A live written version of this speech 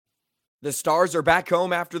The Stars are back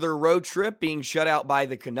home after their road trip, being shut out by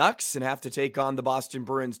the Canucks, and have to take on the Boston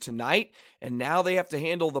Bruins tonight. And now they have to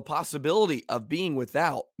handle the possibility of being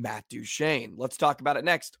without Matt Duchene. Let's talk about it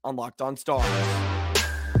next on Locked On Stars.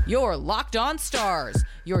 Your Locked On Stars,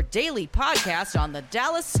 your daily podcast on the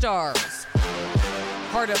Dallas Stars.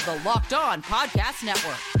 Part of the Locked On Podcast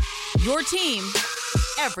Network. Your team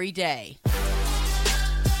every day.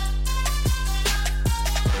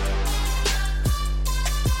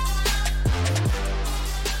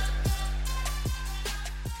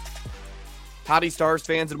 Howdy, Stars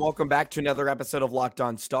fans, and welcome back to another episode of Locked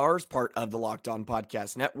On Stars, part of the Locked On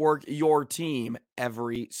Podcast Network, your team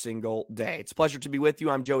every single day. It's a pleasure to be with you.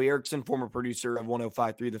 I'm Joey Erickson, former producer of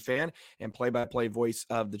 105.3 The Fan and play-by-play voice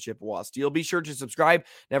of the Chippewa Steel. Be sure to subscribe,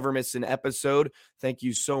 never miss an episode. Thank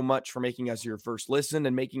you so much for making us your first listen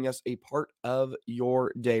and making us a part of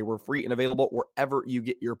your day. We're free and available wherever you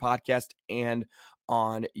get your podcast and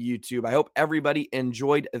on YouTube. I hope everybody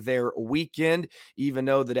enjoyed their weekend, even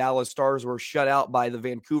though the Dallas Stars were shut out by the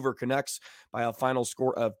Vancouver Canucks by a final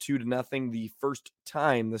score of 2-0. The first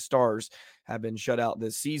time the Stars have been shut out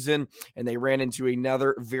this season, and they ran into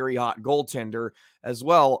another very hot goaltender, as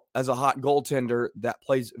well as a hot goaltender that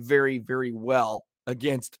plays very, very well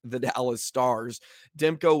against the Dallas Stars.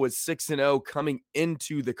 Demko was 6-0 coming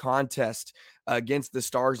into the contest against the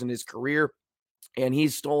Stars in his career. And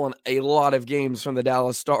he's stolen a lot of games from the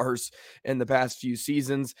Dallas Stars in the past few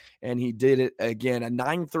seasons, and he did it again. A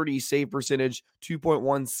 .930 save percentage,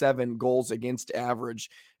 2.17 goals against average,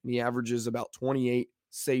 and he averages about 28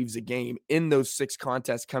 saves a game in those 6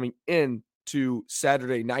 contests coming in to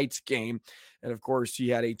Saturday night's game. And of course, he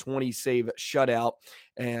had a 20 save shutout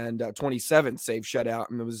and 27 save shutout,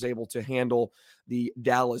 and was able to handle the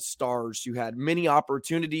Dallas Stars, who had many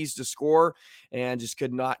opportunities to score and just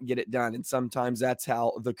could not get it done. And sometimes that's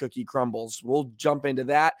how the cookie crumbles. We'll jump into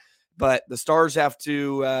that, but the Stars have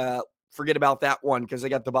to forget about that one because they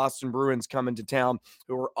got the Boston Bruins coming to town,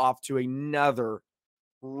 who are off to another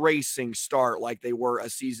racing start like they were a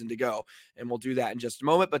season ago. And we'll do that in just a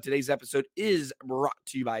moment. But today's episode is brought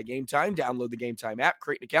to you by Game Time. Download the Game Time app,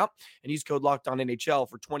 create an account, and use code LOCKEDONNHL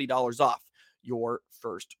for $20 off your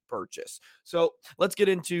first purchase. So let's get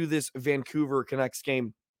into this Vancouver Canucks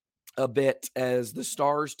game a bit, as the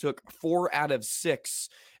Stars took 4 out of 6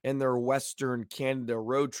 in their Western Canada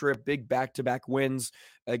road trip. Big back-to-back wins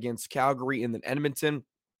against Calgary and then Edmonton.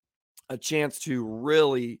 A chance to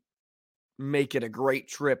really make it a great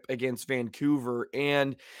trip against Vancouver,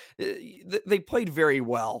 and they played very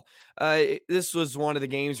well. This was one of the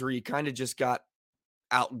games where you kind of just got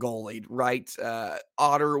out-goalied, right?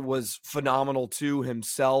 Otter was phenomenal too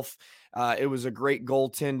himself. It was a great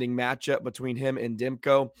goaltending matchup between him and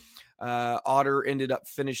Demko. Otter ended up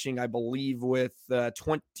finishing, I believe, with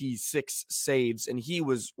 26 saves, and he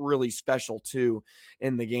was really special too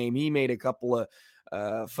in the game. He made a couple of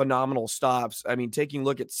phenomenal stops. I mean, taking a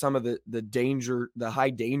look at some of the high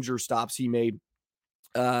danger stops he made,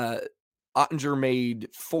 Ottinger made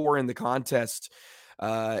 4 in the contest,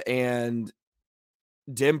 and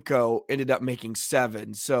Demko ended up making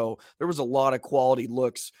 7. So there was a lot of quality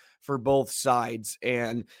looks for both sides,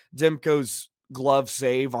 and Demko's glove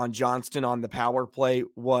save on Johnston on the power play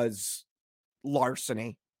was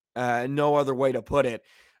larceny. No other way to put it.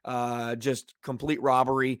 Just complete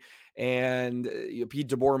robbery. And Pete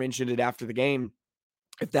DeBoer mentioned it after the game.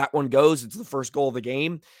 If that one goes, it's the first goal of the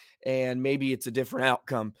game, and maybe it's a different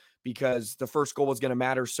outcome, because the first goal was going to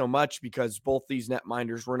matter so much, because both these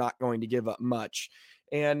netminders were not going to give up much.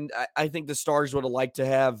 And I think the Stars would have liked to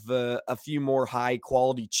have a few more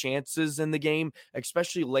high-quality chances in the game,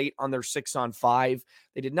 especially late on their 6-on-5.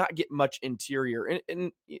 They did not get much interior,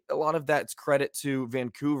 and a lot of that's credit to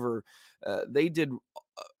Vancouver. They did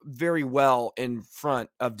very well in front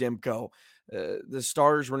of Demko. The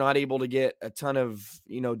Stars were not able to get a ton of,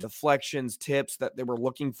 deflections, tips that they were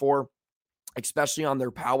looking for, especially on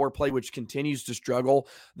their power play, which continues to struggle.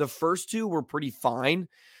 The first 2 were pretty fine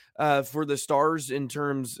for the Stars in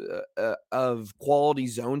terms of quality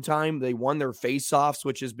zone time. They won their faceoffs,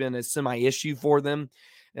 which has been a semi-issue for them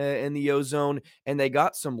in the O-zone, and they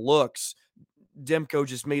got some looks. Demko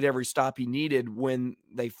just made every stop he needed when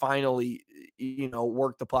they finally,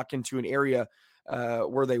 worked the puck into an area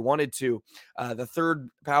where they wanted to. The third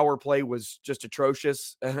power play was just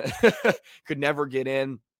atrocious. Could never get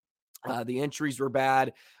in. The entries were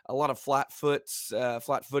bad. A lot of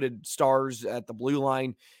flat-footed Stars at the blue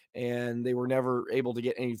line, and they were never able to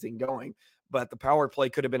get anything going. But the power play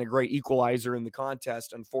could have been a great equalizer in the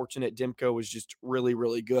contest. Unfortunate, Demko was just really,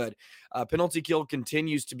 really good. Penalty kill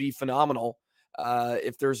continues to be phenomenal.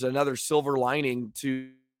 If there's another silver lining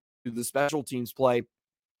to the special teams play,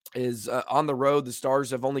 is on the road. The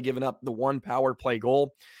Stars have only given up the one power play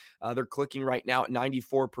goal. They're clicking right now at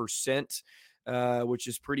 94%, which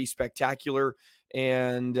is pretty spectacular.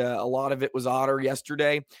 And a lot of it was Otter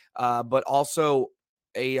yesterday, but also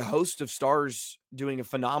a host of Stars doing a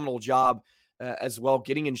phenomenal job as well,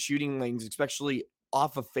 getting in shooting lanes, especially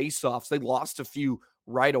off of faceoffs. They lost a few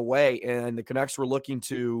right away, and the Canucks were looking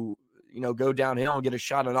to go downhill and get a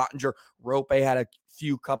shot at Ottinger. Rope had a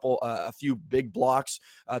few big blocks.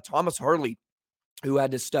 Thomas Harley, who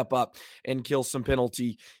had to step up and kill some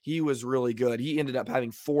penalty. He was really good. He ended up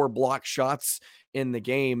having 4 block shots in the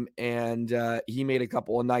game, and he made a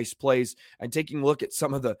couple of nice plays. And taking a look at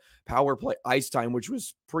some of the power play ice time, which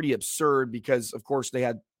was pretty absurd because, of course, they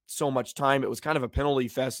had so much time. It was kind of a penalty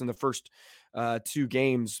fest in the first 2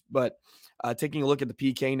 games, but taking a look at the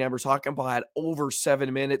PK numbers, Hakanpää had over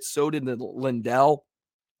 7 minutes. So did Lindell.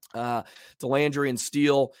 Delandry and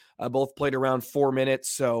Steele both played around 4 minutes.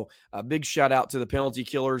 So a big shout out to the penalty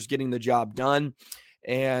killers getting the job done.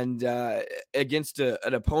 And against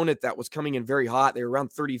an opponent that was coming in very hot, they were around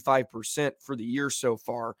 35% for the year so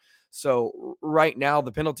far. So right now,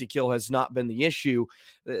 the penalty kill has not been the issue.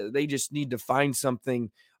 They just need to find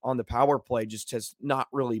something on the power play, just has not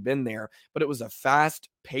really been there. But it was a fast,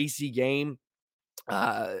 pacey game.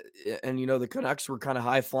 And the Canucks were kind of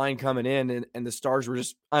high flying coming in, and the Stars were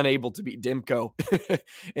just unable to beat Demko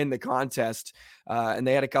in the contest. And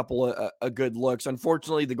they had a couple of good looks.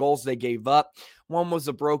 Unfortunately, the goals they gave up, one was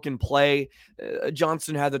a broken play.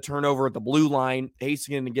 Johnson had the turnover at the blue line.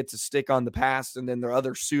 Hastings gets a stick on the pass, and then their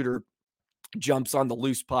other Suter jumps on the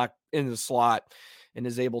loose puck in the slot and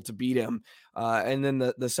is able to beat him. And then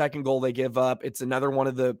the second goal they give up, it's another one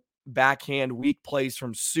of the backhand weak plays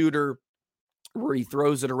from Suter, where he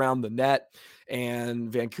throws it around the net, and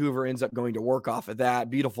Vancouver ends up going to work off of that.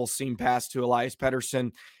 Beautiful seam pass to Elias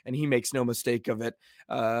Pettersson, and he makes no mistake of it.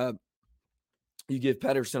 You give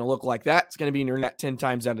Pettersson a look like that, it's going to be in your net 10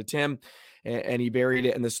 times out of 10, and he buried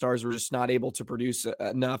it, and the Stars were just not able to produce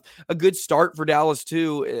enough. A good start for Dallas,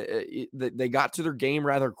 too. They got to their game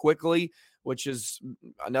rather quickly, which is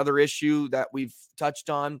another issue that we've touched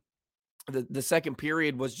on. The second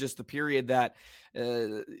period was just the period that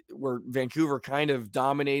where Vancouver kind of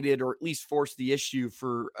dominated, or at least forced the issue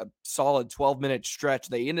for a solid 12-minute stretch.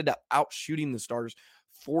 They ended up outshooting the Stars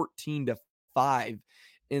 14-5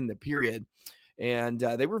 in the period. And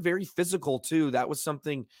they were very physical, too. That was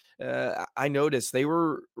something I noticed. They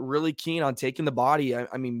were really keen on taking the body.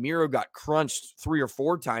 I mean, Miro got crunched 3 or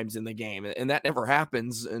 4 times in the game, and that never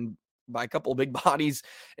happens. And by a couple of big bodies,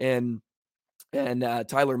 and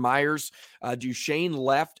Tyler Myers. Duchene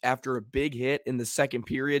left after a big hit in the second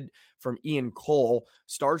period from Ian Cole.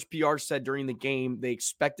 Stars PR said during the game they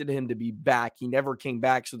expected him to be back. He never came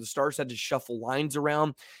back, so the Stars had to shuffle lines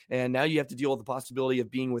around, and now you have to deal with the possibility of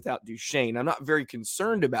being without Duchene. I'm not very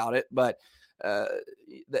concerned about it, but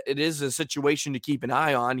it is a situation to keep an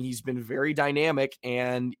eye on. He's been very dynamic,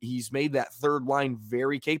 and he's made that third line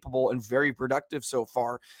very capable and very productive so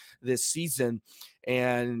far this season.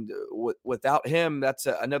 And without him, that's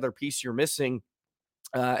another piece you're missing.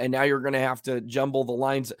 And now you're going to have to jumble the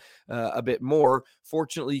lines a bit more.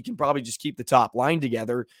 Fortunately, you can probably just keep the top line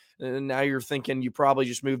together. And now you're thinking you probably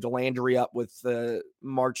just moved Landry up with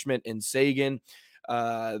Marchment and Sagan.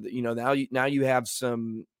 Now you have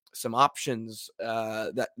some options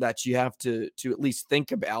that you have to at least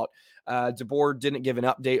think about. DeBoer didn't give an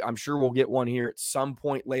update. I'm sure we'll get one here at some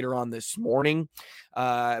point later on this morning,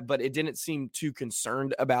 but it didn't seem too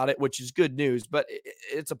concerned about it, which is good news. But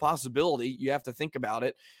it's a possibility. You have to think about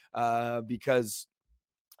it because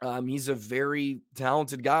he's a very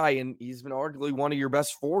talented guy, and he's been arguably one of your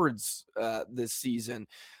best forwards this season.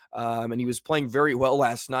 And he was playing very well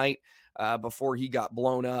last night before he got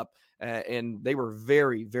blown up. And they were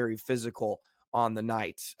very, very physical on the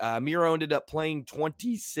night. Miro ended up playing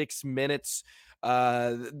 26 minutes.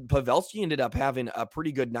 Pavelski ended up having a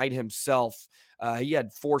pretty good night himself. He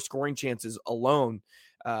had 4 scoring chances alone.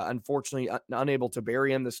 Unfortunately, unable to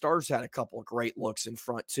bury him. The Stars had a couple of great looks in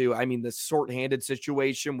front, too. I mean, the short-handed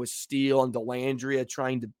situation with Steele and Delandria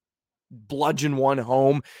trying to bludgeon one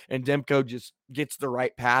home, and Demko just gets the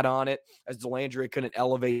right pad on it as Delandria couldn't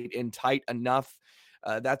elevate in tight enough.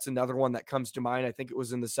 That's another one that comes to mind. I think it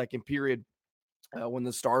was in the second period when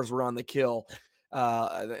the Stars were on the kill.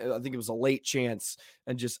 I think it was a late chance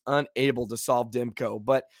and just unable to solve Demko.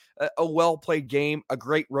 But a well-played game, a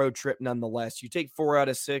great road trip nonetheless. You take 4 out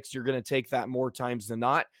of 6, you're going to take that more times than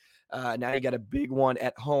not. Now you got a big one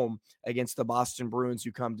at home against the Boston Bruins,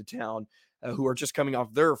 who come to town, who are just coming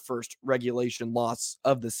off their first regulation loss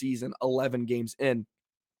of the season, 11 games in.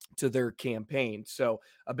 to their campaign. So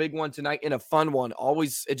a big one tonight and a fun one.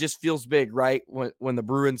 Always, it just feels big, right? When the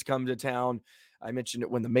Bruins come to town. I mentioned it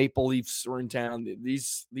when the Maple Leafs were in town.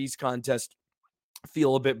 These contests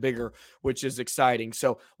feel a bit bigger, which is exciting.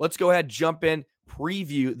 So let's go ahead, jump in,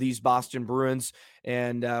 preview these Boston Bruins,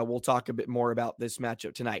 and we'll talk a bit more about this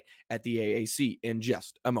matchup tonight at the AAC in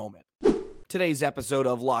just a moment. Today's episode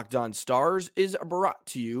of Locked On Stars is brought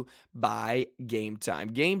to you by Game Time.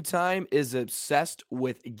 Game Time is obsessed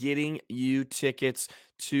with getting you tickets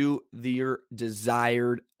to their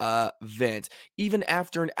desired event. Even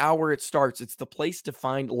after an hour it starts, it's the place to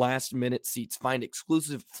find last-minute seats. Find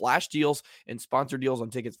exclusive flash deals and sponsor deals on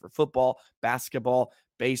tickets for football, basketball,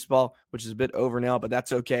 baseball, which is a bit over now, but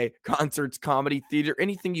that's okay. Concerts, comedy, theater,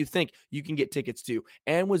 anything you think you can get tickets to.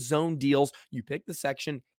 And with zone deals, you pick the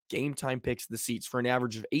section, Game Time picks the seats for an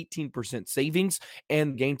average of 18% savings,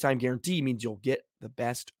 and Game Time guarantee means you'll get the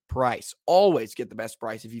best price. Always get the best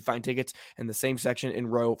price. If you find tickets in the same section in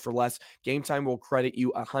row for less, Game Time will credit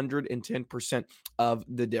you 110% of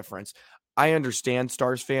the difference. I understand,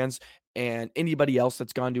 Stars fans and anybody else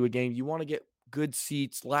that's gone to a game, you want to get good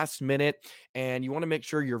seats last minute, and you want to make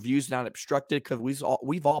sure your view's not obstructed, because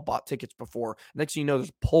we've all bought tickets before. Next thing you know, there's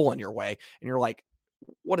a pole in your way, and you're like,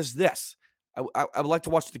 what is this? I would like to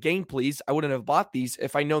watch the game, please. I wouldn't have bought these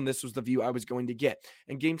if I known this was the view I was going to get.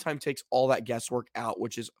 And Game Time takes all that guesswork out,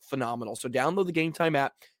 which is phenomenal. So download the Game Time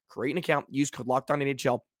app, create an account, use code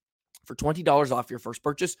LOCKEDONNHL for $20 off your first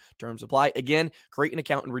purchase. Terms apply. Again, create an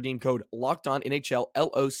account and redeem code LOCKEDONNHL,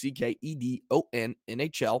 LOCKEDON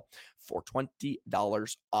NHL for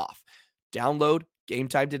 $20 off. Download Game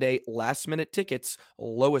Time today. Last minute tickets,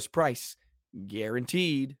 lowest price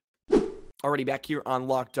guaranteed. Already back here on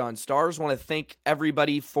Locked On Stars. Want to thank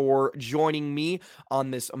everybody for joining me on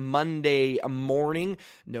this Monday morning,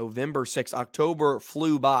 November 6th. October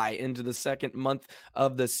flew by into the second month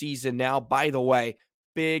of the season now. By the way,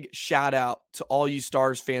 big shout out to all you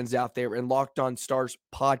Stars fans out there and Locked On Stars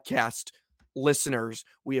podcast listeners.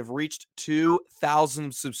 We have reached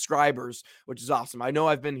 2,000 subscribers, which is awesome. I know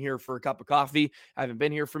I've been here for a cup of coffee. I haven't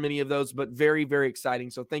been here for many of those, but very, very exciting.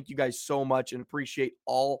 So thank you guys so much and appreciate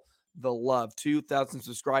all the love. 2,000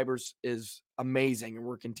 subscribers is amazing, and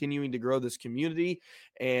we're continuing to grow this community,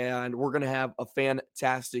 and we're going to have a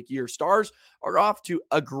fantastic year. Stars are off to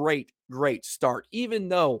a great start. Even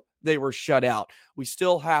though they were shut out, we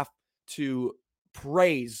still have to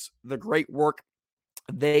praise the great work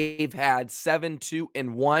they've had.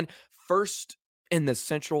 7-2-1, first in the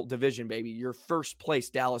Central Division, baby. Your first place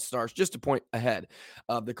Dallas Stars, just a point ahead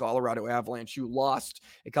of the Colorado Avalanche. You lost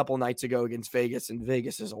a couple nights ago against Vegas, and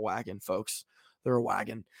Vegas is a wagon, folks. They're a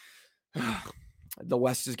wagon. The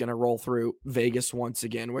West is going to roll through Vegas once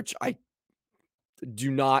again, which I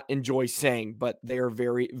do not enjoy saying, but they are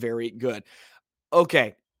very, very good.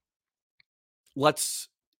 Okay, let's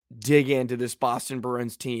dig into this Boston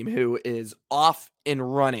Bruins team, who is off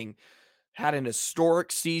and running. Had an historic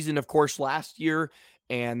season, of course, last year,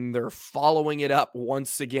 and they're following it up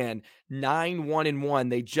once again. 9-1-1.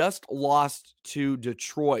 They just lost to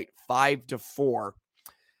Detroit 5-4.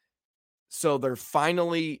 So they're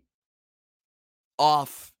finally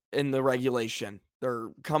off in the regulation. They're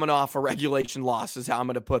coming off a regulation loss, is how I'm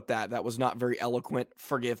going to put that. That was not very eloquent.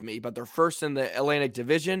 Forgive me. But they're first in the Atlantic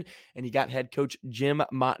Division, and you got head coach Jim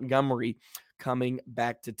Montgomery coming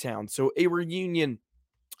back to town. So a reunion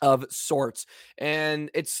of sorts, and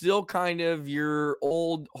it's still kind of your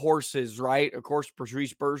old horses, right? Of course,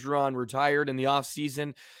 Patrice Bergeron retired in the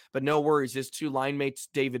offseason, but no worries. His two line mates,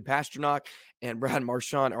 David Pastrnak and Brad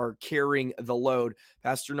Marchand, are carrying the load.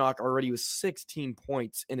 Pastrnak already with 16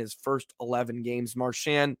 points in his first 11 games.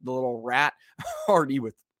 Marchand, the little rat, already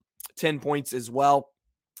with 10 points as well.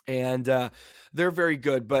 And they're very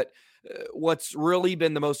good, but what's really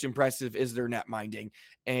been the most impressive is their net minding,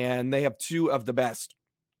 and they have two of the best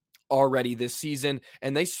already this season,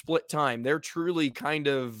 and they split time. They're truly kind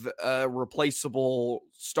of replaceable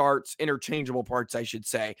starts, interchangeable parts, I should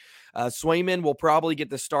say. Swayman will probably get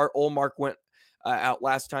the start. Ullmark went out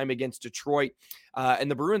last time against Detroit, and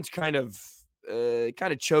the Bruins kind of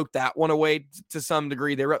choked that one away to some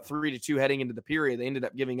degree. They were up 3-2 heading into the period. They ended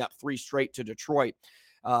up giving up 3 straight to Detroit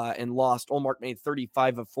and lost. Ullmark made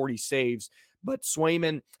 35 of 40 saves, but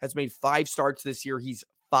Swayman has made 5 starts this year. He's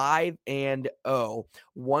 5-0,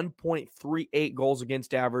 1.38 goals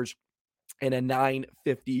against average, and a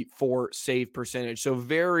 .954 save percentage. So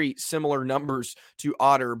very similar numbers to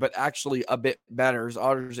Otter, but actually a bit better.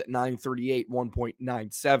 Otter's at .938,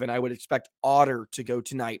 1.97. I would expect Otter to go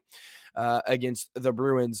tonight against the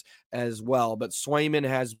Bruins as well. But Swayman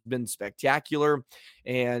has been spectacular,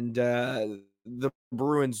 and the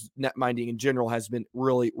Bruins net minding in general has been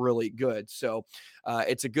really, really good. So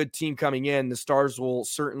it's a good team coming in. The Stars will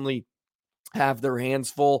certainly have their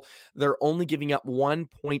hands full. They're only giving up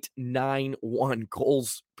 1.91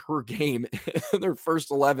 goals per game in their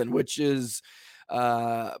first 11, which is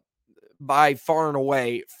uh, by far and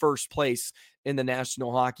away first place in the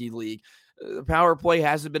National Hockey League. The power play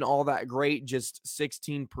hasn't been all that great, just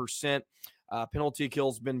 16%. Penalty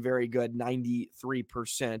kill's been very good,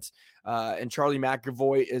 93%. And Charlie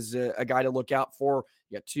McAvoy is a guy to look out for.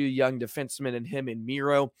 You got two young defensemen in him and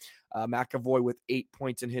Miro. McAvoy with 8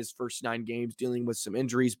 points in his first 9 games, dealing with some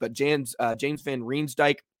injuries. But James Van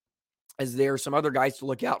Riemsdyk is there. Some other guys to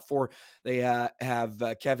look out for. They have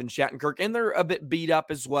Kevin Shattenkirk, and they're a bit beat up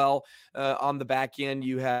as well. On the back end,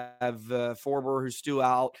 you have Forber, who's still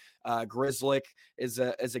out. Grizzlick is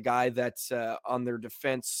a guy that's on their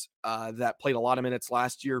defense that played a lot of minutes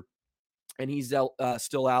last year, and he's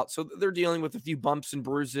still out. So they're dealing with a few bumps and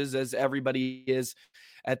bruises, as everybody is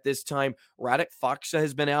at this time. Radek Faksa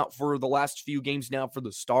has been out for the last few games now for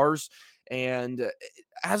the Stars, and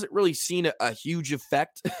hasn't really seen a huge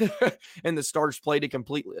effect in the Stars' play,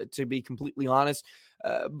 to be completely honest.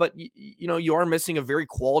 But you are missing a very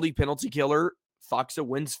quality penalty killer. Faksa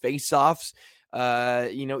wins faceoffs.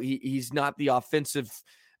 He's not the offensive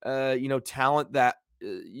talent that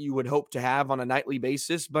you would hope to have on a nightly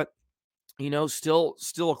basis, but still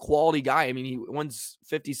a quality guy. I mean, he wins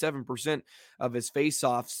 57% of his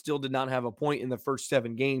faceoffs, still did not have a point in the first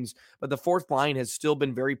 7 games, but the fourth line has still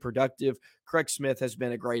been very productive. Craig Smith has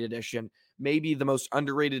been a great addition, maybe the most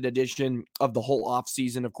underrated addition of the whole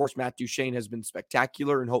offseason. Of course, Matt Duchene has been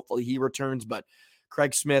spectacular, and hopefully he returns, but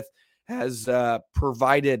Craig Smith has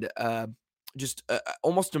provided just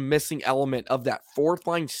almost a missing element of that fourth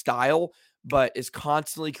line style, but is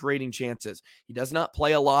constantly creating chances. He does not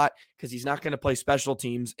play a lot because he's not going to play special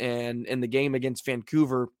teams. And in the game against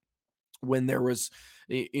Vancouver, when there was,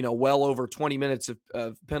 well over 20 minutes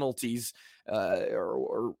of penalties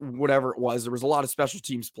or whatever it was, there was a lot of special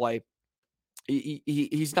teams play.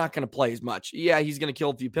 He's not going to play as much. Yeah, he's going to kill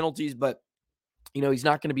a few penalties, but he's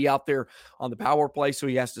not going to be out there on the power play, so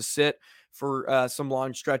he has to sit for some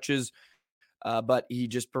long stretches. But he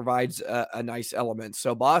just provides a nice element.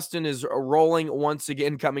 So Boston is rolling once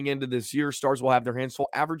again coming into this year. Stars will have their hands full,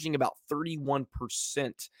 averaging about 31%,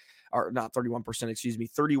 or not 31%,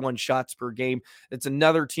 31 shots per game. It's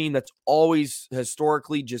another team that's always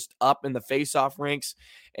historically just up in the faceoff ranks.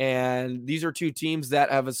 And these are two teams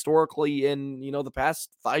that have historically in, the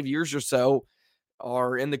past 5 years or so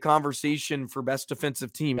are in the conversation for best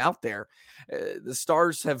defensive team out there. The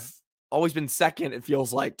Stars have always been second, it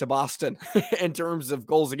feels like, to Boston in terms of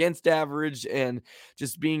goals against average and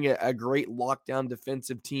just being a great lockdown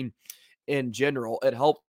defensive team in general. It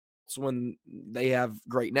helps when they have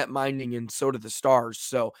great net minding, and so do the Stars.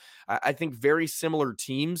 So I think very similar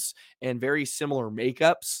teams and very similar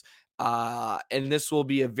makeups. And this will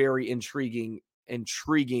be a very intriguing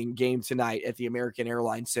game tonight at the American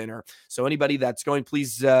Airlines Center. So anybody that's going,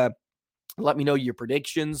 please let me know your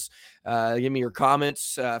predictions. Give me your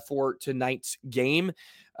comments for tonight's game.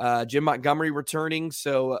 Jim Montgomery returning,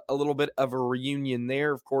 so a little bit of a reunion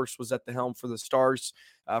there. Of course, was at the helm for the Stars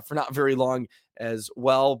for not very long as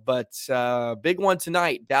well. But big one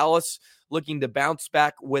tonight. Dallas looking to bounce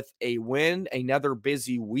back with a win. Another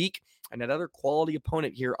busy week and another quality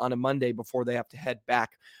opponent here on a Monday before they have to head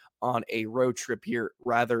back on a road trip here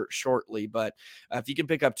rather shortly. But if you can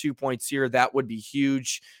pick up 2 points here, that would be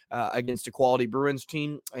huge against a quality Bruins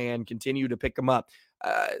team, and continue to pick them up.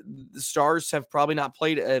 The Stars have probably not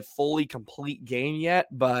played a fully complete game yet,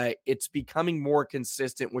 but it's becoming more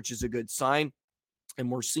consistent, which is a good sign.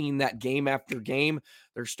 And we're seeing that game after game.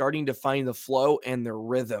 They're starting to find the flow and their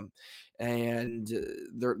rhythm, and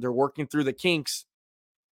they're working through the kinks.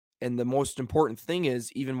 And the most important thing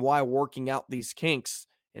is, even while working out these kinks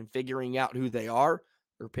and figuring out who they are,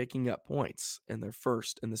 they're picking up points, and they're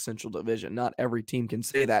first in the Central Division. Not every team can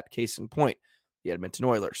say that. Case in point, the Edmonton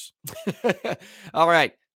Oilers. All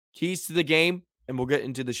right, keys to the game, and we'll get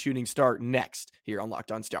into the shooting star next here on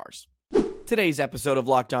Locked On Stars. Today's episode of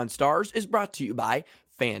Locked On Stars is brought to you by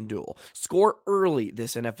FanDuel. Score early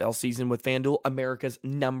this NFL season with FanDuel, America's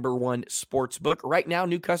 #1 sports book. Right now,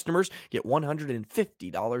 new customers get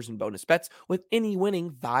 $150 in bonus bets with any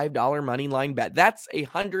winning $5 money line bet. That's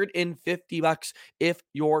 $150 if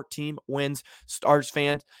your team wins. Stars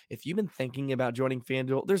fans, if you've been thinking about joining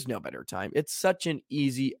FanDuel, there's no better time. It's such an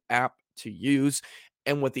easy app to use.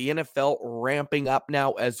 And with the NFL ramping up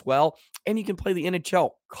now as well, and you can play the NHL,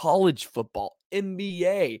 college football,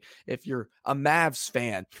 NBA, if you're a Mavs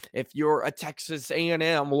fan, if you're a Texas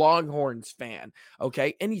A&M Longhorns fan,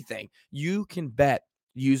 okay, anything, you can bet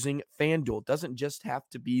using FanDuel. It doesn't just have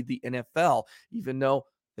to be the NFL, even though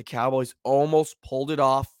the Cowboys almost pulled it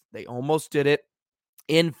off. They almost did it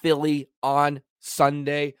in Philly on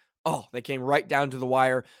Sunday. Oh, they came right down to the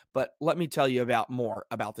wire. But let me tell you more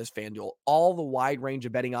about this FanDuel. All the wide range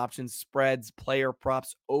of betting options, spreads, player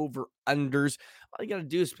props, over, unders. All you got to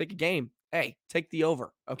do is pick a game. Hey, take the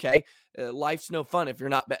over, okay? Life's no fun if you're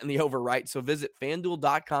not betting the over, right? So visit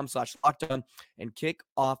FanDuel.com/lockedon and kick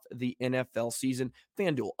off the NFL season.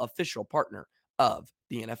 FanDuel, official partner of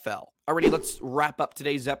the NFL. Alrighty, let's wrap up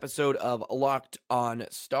today's episode of Locked on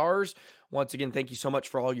Stars. Once again, thank you so much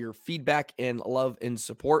for all your feedback and love and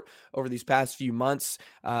support over these past few months.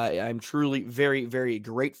 I'm truly very, very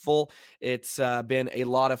grateful. It's been a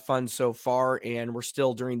lot of fun so far, and we're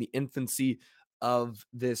still during the infancy of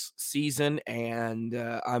this season, and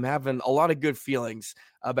I'm having a lot of good feelings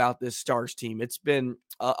about this Stars team. It's been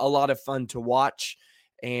a lot of fun to watch.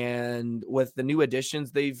 And with the new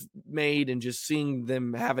additions they've made and just seeing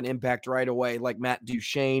them have an impact right away, like Matt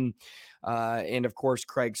Duchene, and of course,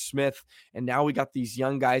 Craig Smith. And now we got these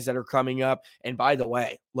young guys that are coming up. And by the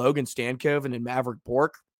way, Logan Stankoven and Maverick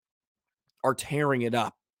Bork are tearing it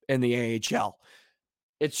up in the AHL.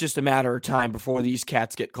 It's just a matter of time before these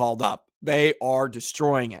cats get called up. They are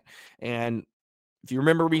destroying it. And if you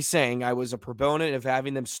remember me saying I was a proponent of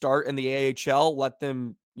having them start in the AHL, let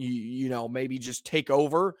them, maybe just take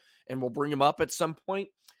over and we'll bring them up at some point.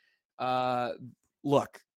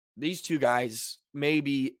 Look, these two guys may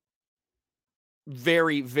be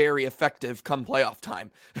very, very effective come playoff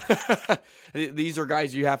time. These are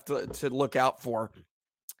guys you have to look out for.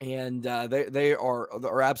 And they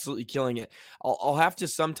are absolutely killing it. I'll have to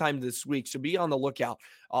sometime this week, so be on the lookout.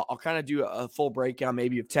 I'll kind of do a full breakdown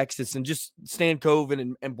maybe of Texas and just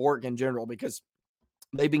Stankoven and Bork in general, because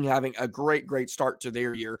they've been having a great, great start to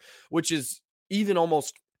their year, which is even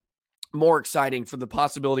almost more exciting for the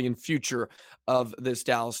possibility and future of this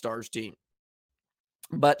Dallas Stars team.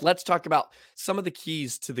 But let's talk about some of the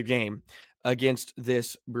keys to the game against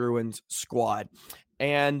this Bruins squad.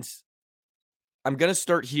 And I'm going to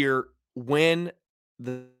start here. Win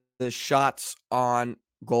the shots on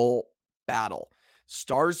goal battle.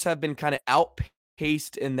 Stars have been kind of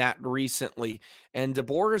outpaced in that recently. And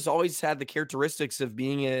DeBoer has always had the characteristics of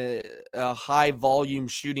being a high volume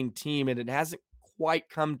shooting team, and it hasn't quite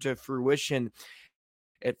come to fruition,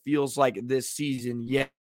 it feels like, this season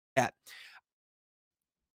yet.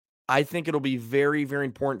 I think it'll be very, very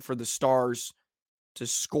important for the Stars to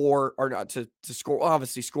score, or not to score,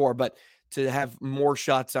 obviously score, but to have more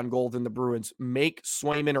shots on goal than the Bruins. Make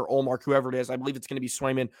Swayman or Olmark, whoever it is, I believe it's going to be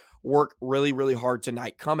Swayman, work really, really hard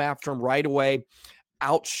tonight. Come after him right away,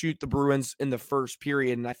 outshoot the Bruins in the first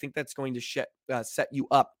period, and I think that's going to set you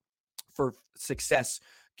up for success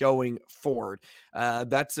going forward.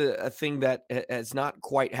 That's a thing that has not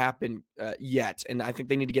quite happened yet, and I think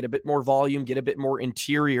they need to get a bit more volume, get a bit more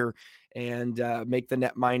interior, and make the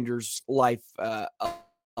netminder's life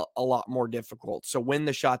a lot more difficult. So win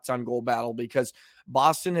the shots on goal battle, because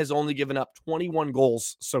Boston has only given up 21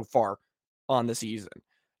 goals so far on the season.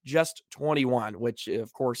 Just 21, which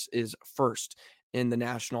of course is first in the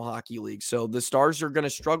National Hockey League. So the Stars are going to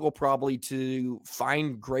struggle probably to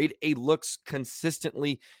find grade A looks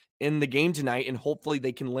consistently in the game tonight, and hopefully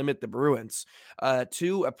they can limit the Bruins.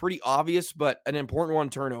 To a pretty obvious but an important one,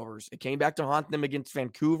 turnovers. It came back to haunt them against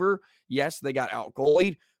Vancouver. Yes, they got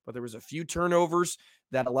out-goalied, but there was a few turnovers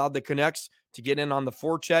that allowed the Canucks to get in on the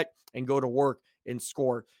forecheck and go to work and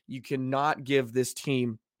score. You cannot give this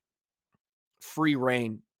team free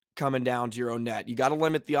reign coming down to your own net. You got to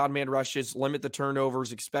limit the odd man rushes, limit the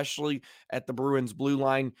turnovers, especially at the Bruins blue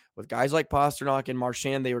line. With guys like Pastrnak and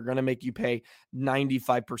Marchand, they are going to make you pay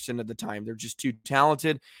 95% of the time. They're just too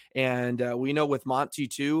talented. And we know with Monty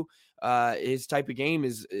too, his type of game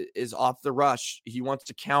is off the rush. He wants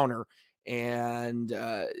to counter. And,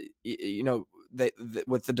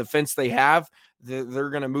 with the defense they have, they're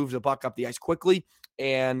going to move the puck up the ice quickly,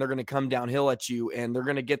 and they're going to come downhill at you, and they're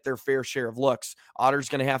going to get their fair share of looks. Otter's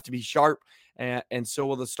going to have to be sharp, and so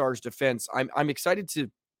will the Stars defense. I'm excited to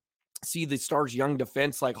see the Stars' young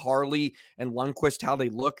defense like Harley and Lundqvist, how they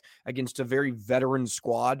look against a very veteran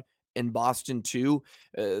squad in Boston too.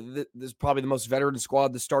 This is probably the most veteran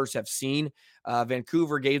squad the Stars have seen.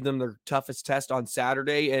 Vancouver gave them their toughest test on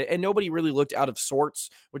Saturday, and nobody really looked out of sorts,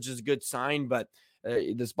 which is a good sign, but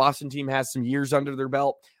this Boston team has some years under their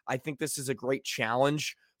belt. I think this is a great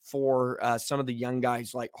challenge for some of the young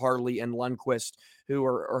guys like Harley and Lundqvist, who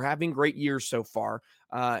are having great years so far.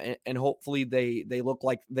 And hopefully they look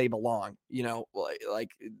like they belong,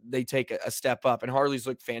 like they take a step up. And Harley's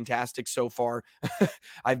looked fantastic so far.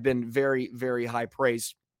 I've been very, very high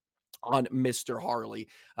praise on Mr. Harley.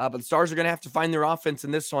 But the Stars are going to have to find their offense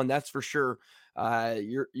in this one, that's for sure.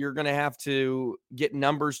 You're going to have to get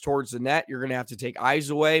numbers towards the net. You're going to have to take eyes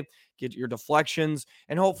away, get your deflections,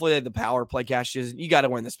 and hopefully the power play cashes. You got to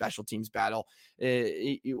win the special teams battle.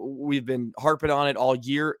 We've been harping on it all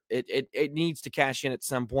year. It needs to cash in at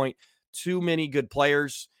some point. Too many good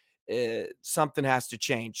players. Something has to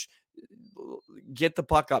change. Get the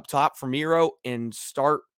puck up top from Miro and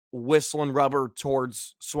start whistling rubber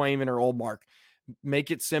towards Swayman or Oldmark.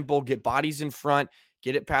 Make it simple. Get bodies in front.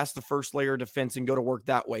 Get it past the first layer of defense and go to work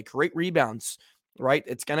that way. Create rebounds, right?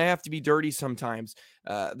 It's going to have to be dirty sometimes.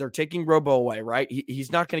 They're taking Robo away, right?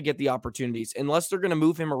 He's not going to get the opportunities. Unless they're going to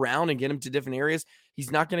move him around and get him to different areas,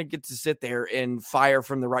 he's not going to get to sit there and fire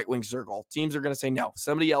from the right wing circle. Teams are going to say, no,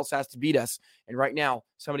 somebody else has to beat us. And right now,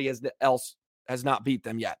 somebody else has not beat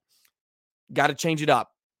them yet. Got to change it up.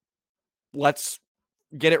 Let's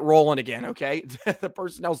get it rolling again, okay? The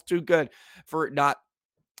personnel's too good for it not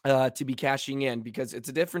to be cashing in, because it's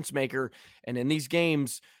a difference maker. And in these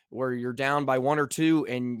games where you're down by 1 or 2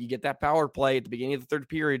 and you get that power play at the beginning of the third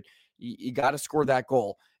period, you got to score that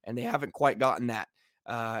goal. And they haven't quite gotten that.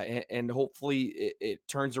 And hopefully it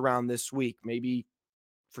turns around this week. Maybe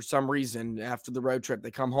for some reason after the road trip,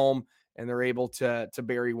 they come home and they're able to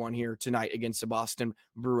bury one here tonight against the Boston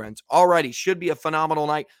Bruins. Alrighty, should be a phenomenal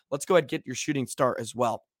night. Let's go ahead and get your shooting star as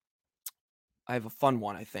well. I have a fun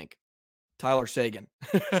one, I think. Tyler Seguin.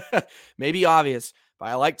 Maybe obvious, but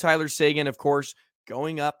I like Tyler Seguin, of course,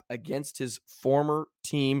 going up against his former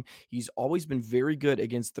team. He's always been very good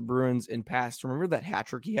against the Bruins in past. Remember that hat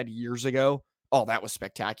trick he had years ago? Oh, that was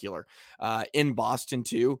spectacular. In Boston,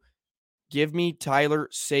 too. Give me Tyler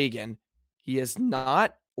Seguin. He has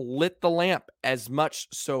not lit the lamp as much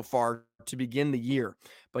so far to begin the year,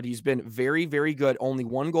 but he's been very, very good. Only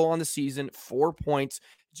 1 goal on the season, 4 points.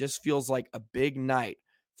 Just feels like a big night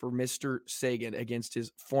for Mr. Seguin against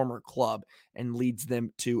his former club and leads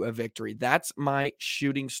them to a victory. That's my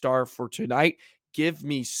shooting star for tonight. Give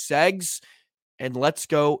me Segs, and let's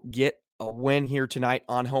go get a win here tonight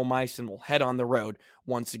on home ice, and we'll head on the road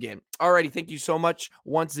once again. Alrighty, thank you so much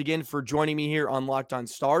once again for joining me here on Locked On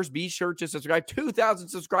Stars. Be sure to subscribe. 2,000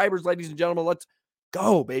 subscribers, ladies and gentlemen. Let's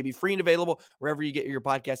go, baby. Free and available wherever you get your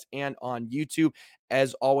podcast and on YouTube.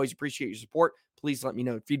 As always, appreciate your support. Please let me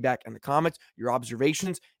know feedback in the comments, your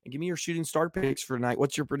observations, and give me your shooting star picks for tonight.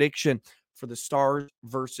 What's your prediction for the Stars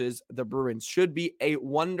versus the Bruins? Should be a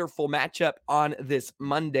wonderful matchup on this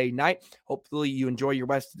Monday night. Hopefully you enjoy your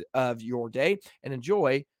rest of your day and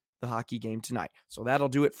enjoy the hockey game tonight. So that'll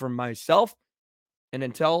do it from myself. And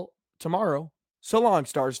until tomorrow, so long,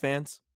 Stars fans.